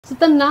So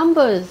the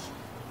numbers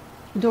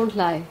don't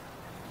lie.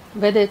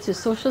 Whether it's your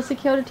social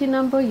security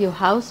number, your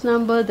house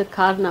number, the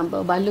car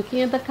number. By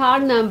looking at the car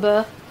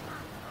number,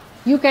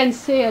 you can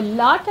say a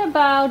lot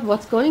about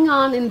what's going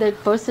on in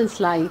that person's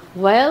life.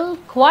 Well,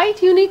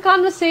 quite unique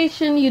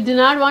conversation you do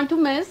not want to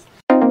miss.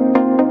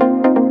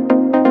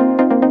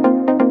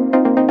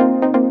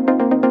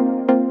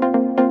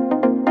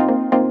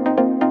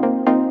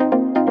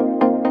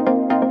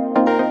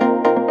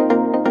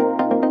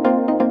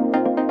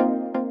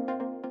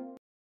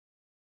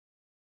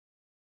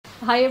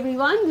 Hi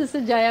everyone, this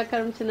is Jaya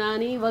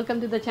Karamchandani.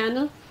 Welcome to the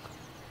channel.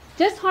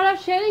 Just thought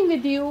of sharing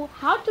with you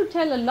how to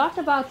tell a lot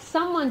about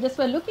someone just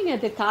by looking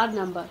at their card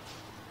number.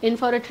 In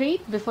for a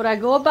treat. Before I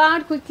go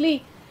about,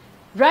 quickly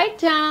write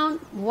down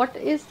what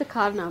is the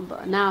car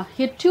number. Now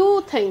here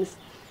two things,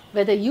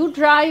 whether you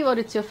drive or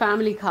it's your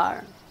family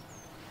car.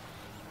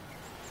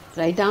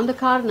 Write down the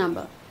car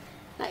number.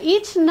 Now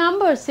each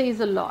number says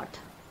a lot,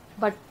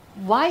 but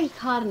why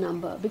car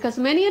number? Because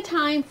many a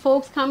time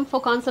folks come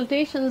for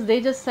consultations, they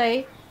just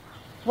say,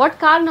 what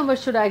car number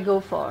should I go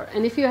for?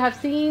 And if you have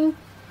seen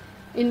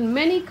in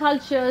many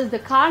cultures, the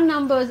car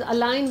numbers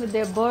align with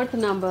their birth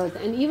numbers,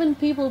 and even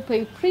people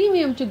pay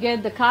premium to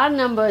get the car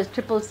numbers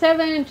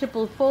 777,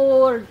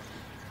 444,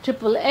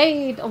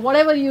 888, or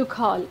whatever you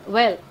call.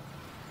 Well,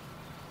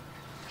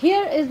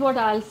 here is what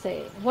I'll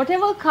say.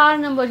 Whatever car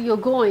number you're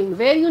going,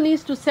 where you need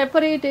to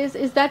separate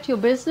is that your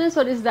business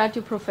or is that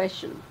your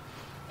profession?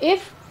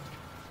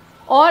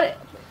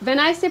 When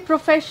I say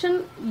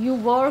profession, you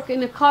work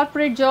in a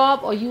corporate job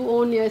or you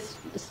own a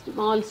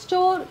small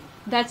store,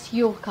 that's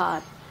your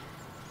car.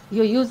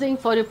 You're using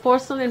for your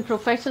personal and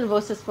professional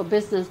versus for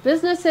business.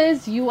 Business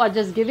is you are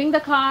just giving the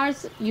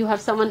cars, you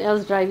have someone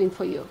else driving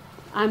for you.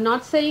 I'm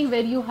not saying where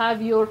you have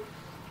your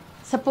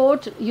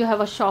support, you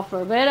have a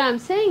chauffeur. Where I'm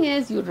saying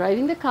is you're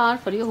driving the car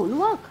for your own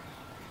work.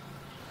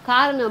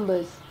 Car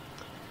numbers.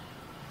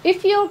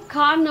 If your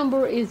car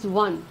number is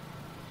 1,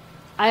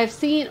 I have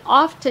seen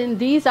often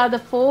these are the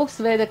folks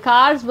where the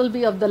cars will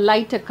be of the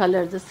lighter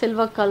color, the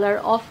silver color,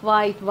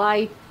 off-white,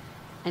 white.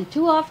 And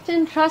too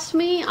often, trust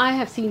me, I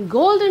have seen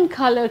golden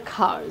color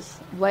cars.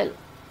 Well,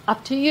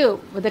 up to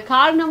you. With the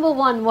car number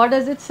 1, what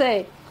does it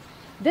say?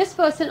 This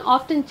person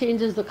often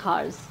changes the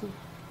cars.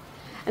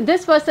 And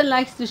this person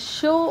likes to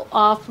show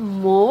off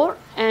more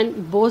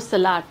and boast a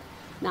lot.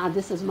 Now,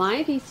 this is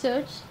my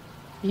research.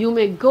 You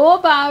may go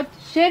about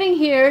sharing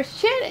here,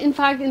 share in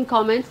fact in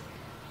comments.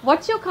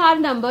 What's your car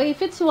number?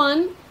 If it's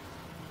 1,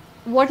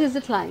 what is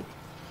it like?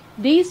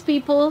 These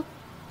people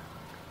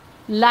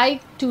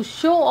like to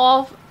show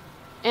off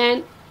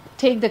and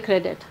take the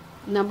credit.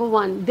 Number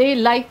 1, they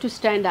like to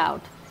stand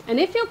out. And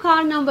if your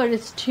car number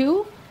is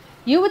 2,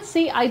 you would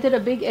see either a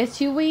big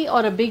SUV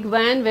or a big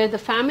van where the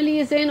family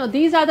is in, or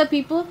these other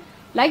people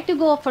like to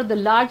go for the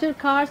larger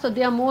cars, so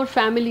they are more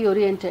family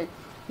oriented.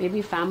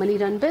 Maybe family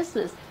run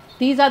business.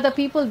 These are the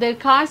people, their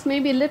cars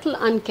may be a little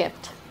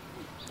unkept.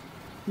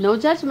 No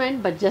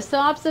judgment, but just an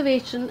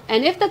observation.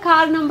 And if the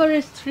car number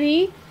is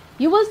 3,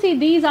 you will see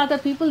these are the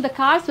people, the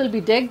cars will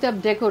be decked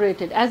up,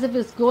 decorated, as if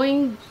it's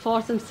going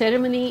for some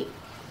ceremony.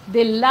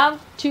 They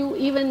love to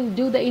even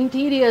do the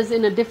interiors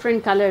in a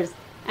different colors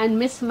and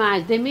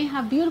mismatch. They may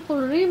have beautiful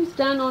rims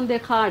done on their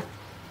cars.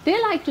 They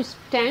like to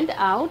stand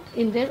out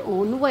in their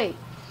own way.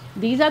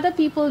 These are the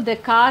people, their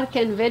car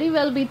can very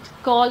well be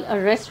called a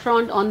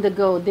restaurant on the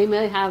go. They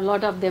may have a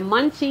lot of their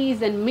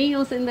munchies and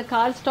meals in the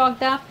car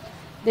stocked up.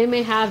 They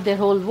may have their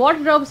whole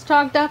wardrobe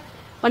stocked up.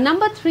 But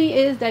number 3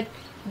 is that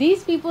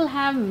these people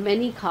have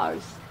many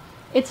cars.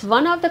 It's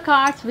one of the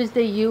cars which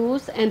they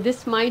use, and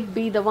this might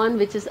be the one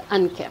which is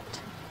unkept.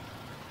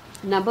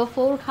 Number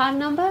 4 car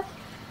number.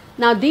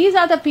 Now these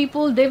are the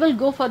people, they will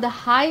go for the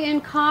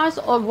high-end cars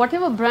or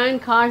whatever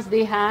brand cars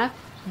they have.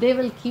 They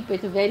will keep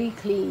it very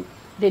clean.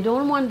 They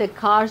don't want the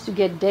cars to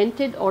get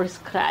dented or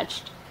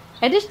scratched.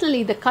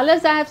 Additionally, the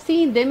colors I have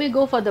seen, they may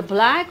go for the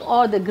black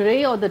or the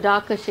gray or the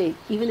darker shade.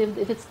 Even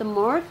if it's the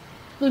mark,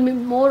 it will be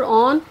more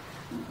on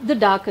the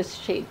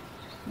darkest shade.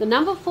 The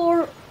number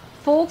 4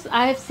 folks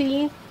I have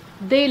seen,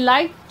 they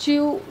like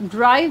to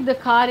drive the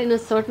car in a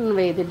certain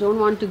way. They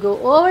don't want to go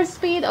over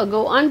speed or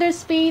go under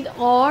speed,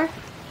 or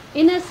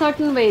in a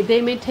certain way.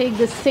 They may take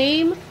the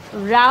same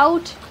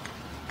route.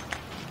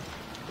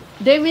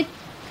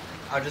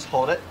 I'll just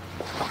hold it.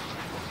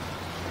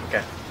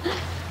 Okay.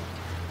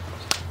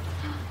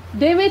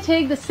 They may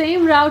take the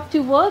same route to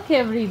work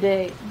every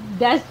day.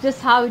 That's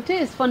just how it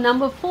is for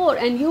number 4.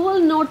 And you will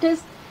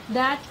notice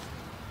that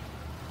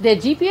their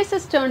GPS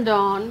is turned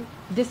on.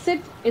 They sit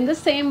in the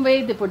same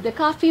way. They put the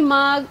coffee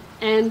mug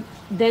and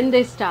then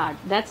they start.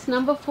 That's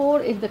number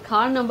 4 if the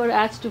car number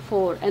adds to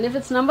 4. And if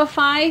it's number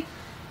 5,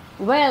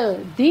 well,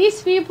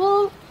 these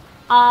people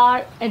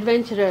are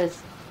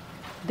adventurous.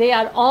 They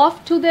are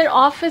off to their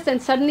office and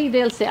suddenly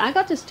they'll say, I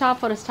got to stop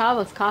for a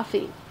Starbucks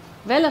coffee.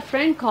 Well, a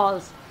friend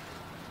calls.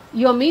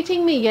 You're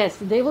meeting me? Yes.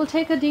 They will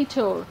take a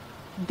detour.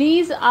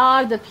 These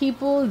are the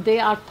people, they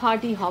are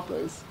party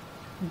hoppers.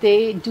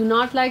 They do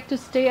not like to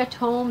stay at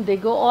home. They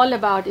go all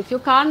about. If your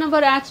car number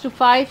adds to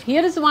 5,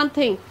 here is one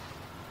thing.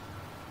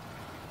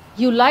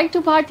 You like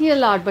to party a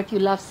lot, but you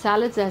love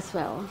salads as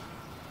well.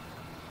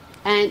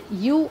 And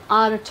you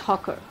are a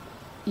talker.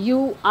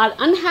 You are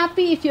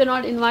unhappy if you're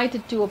not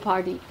invited to a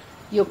party.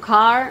 Your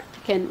car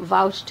can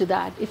vouch to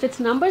that. If it's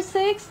number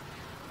 6,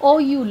 oh,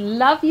 you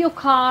love your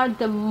car,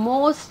 the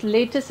most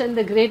latest and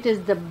the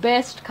greatest, the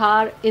best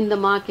car in the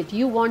market.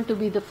 You want to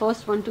be the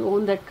first one to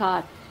own that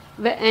car.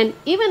 And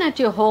even at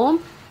your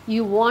home,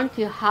 you want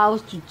your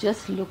house to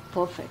just look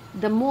perfect.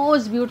 The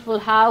most beautiful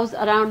house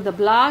around the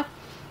block,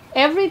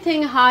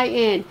 everything high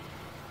end,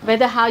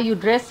 whether how you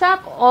dress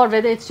up or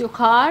whether it's your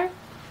car,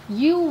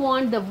 you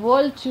want the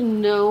world to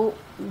know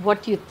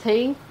what you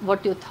think,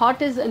 what your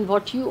thought is, and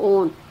what you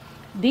own.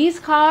 These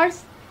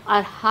cars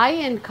are high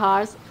end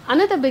cars.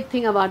 Another big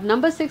thing about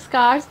number 6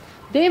 cars,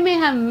 they may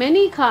have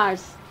many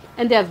cars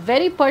and they are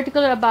very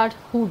particular about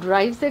who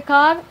drives the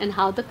car and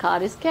how the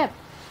car is kept.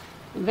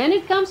 When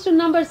it comes to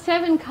number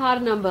 7 car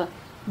number,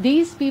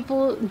 these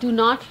people do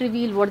not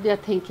reveal what they are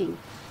thinking.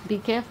 Be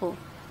careful.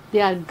 They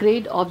are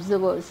great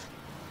observers.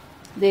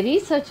 They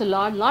research a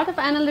lot of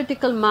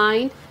analytical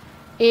mind,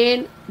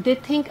 and they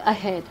think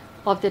ahead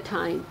of the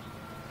time.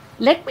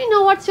 Let me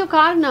know what's your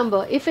car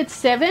number. If it's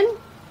 7,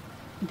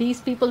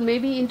 these people may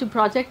be into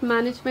project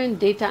management,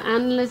 data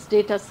analysts,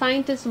 data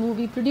scientists,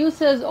 movie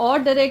producers or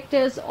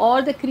directors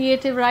or the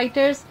creative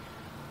writers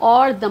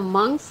or the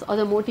monks or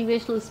the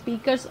motivational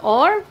speakers,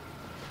 or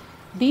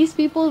these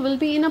people will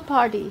be in a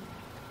party,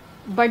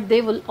 but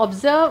they will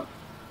observe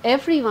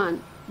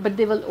everyone, but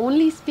they will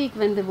only speak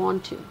when they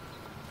want to.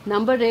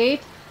 Number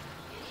 8,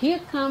 here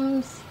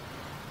comes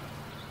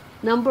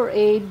number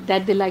 8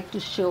 that they like to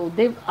show.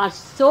 They are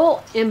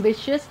so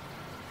ambitious.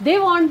 They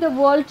want the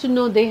world to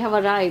know they have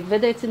arrived,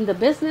 whether it's in the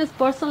business,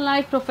 personal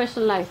life,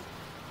 professional life,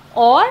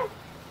 or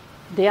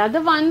they are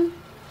the one,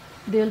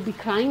 they'll be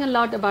crying a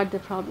lot about their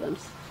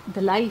problems.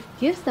 The life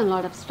gives them a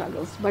lot of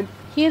struggles. But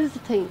here's the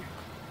thing.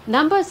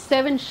 Number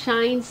 7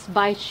 shines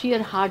by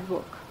sheer hard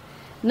work.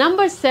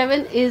 Number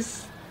 7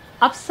 is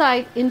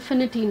upside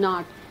infinity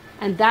knot.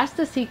 And that's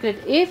the secret.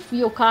 If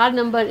your car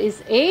number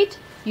is 8,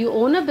 you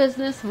own a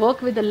business,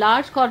 work with a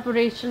large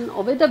corporation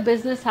or with a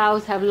business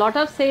house, have a lot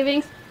of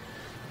savings,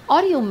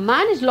 or you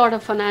manage a lot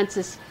of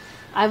finances,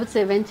 I would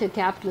say venture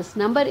capitalists.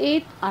 Number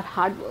 8 are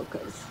hard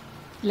workers.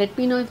 Let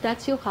me know if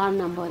that's your car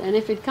number. And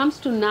if it comes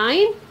to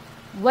 9,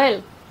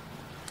 well,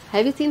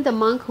 have you seen the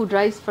monk who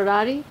drives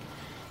Ferrari?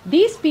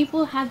 These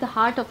people have the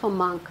heart of a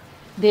monk.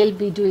 They'll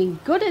be doing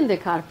good in their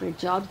corporate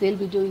job. They'll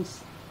be doing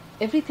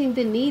everything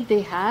they need,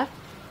 they have,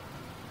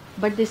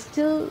 but they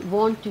still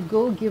want to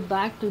go give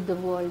back to the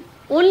world.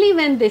 Only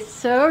when they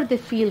serve, they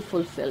feel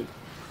fulfilled.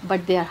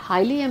 But they are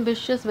highly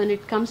ambitious when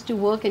it comes to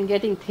work and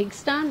getting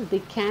things done. They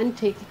can't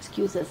take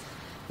excuses.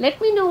 Let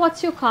me know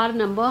what's your car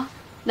number.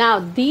 Now,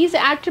 these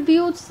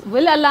attributes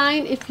will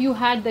align if you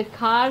had the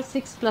car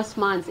 6+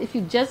 months. If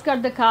you just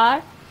got the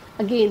car,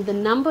 again, the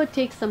number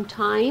takes some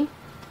time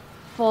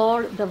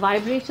for the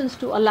vibrations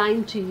to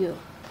align to you.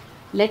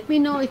 Let me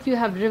know if you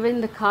have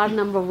driven the car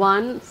number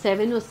 1,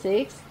 7 or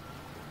 6,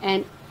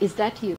 and is that you?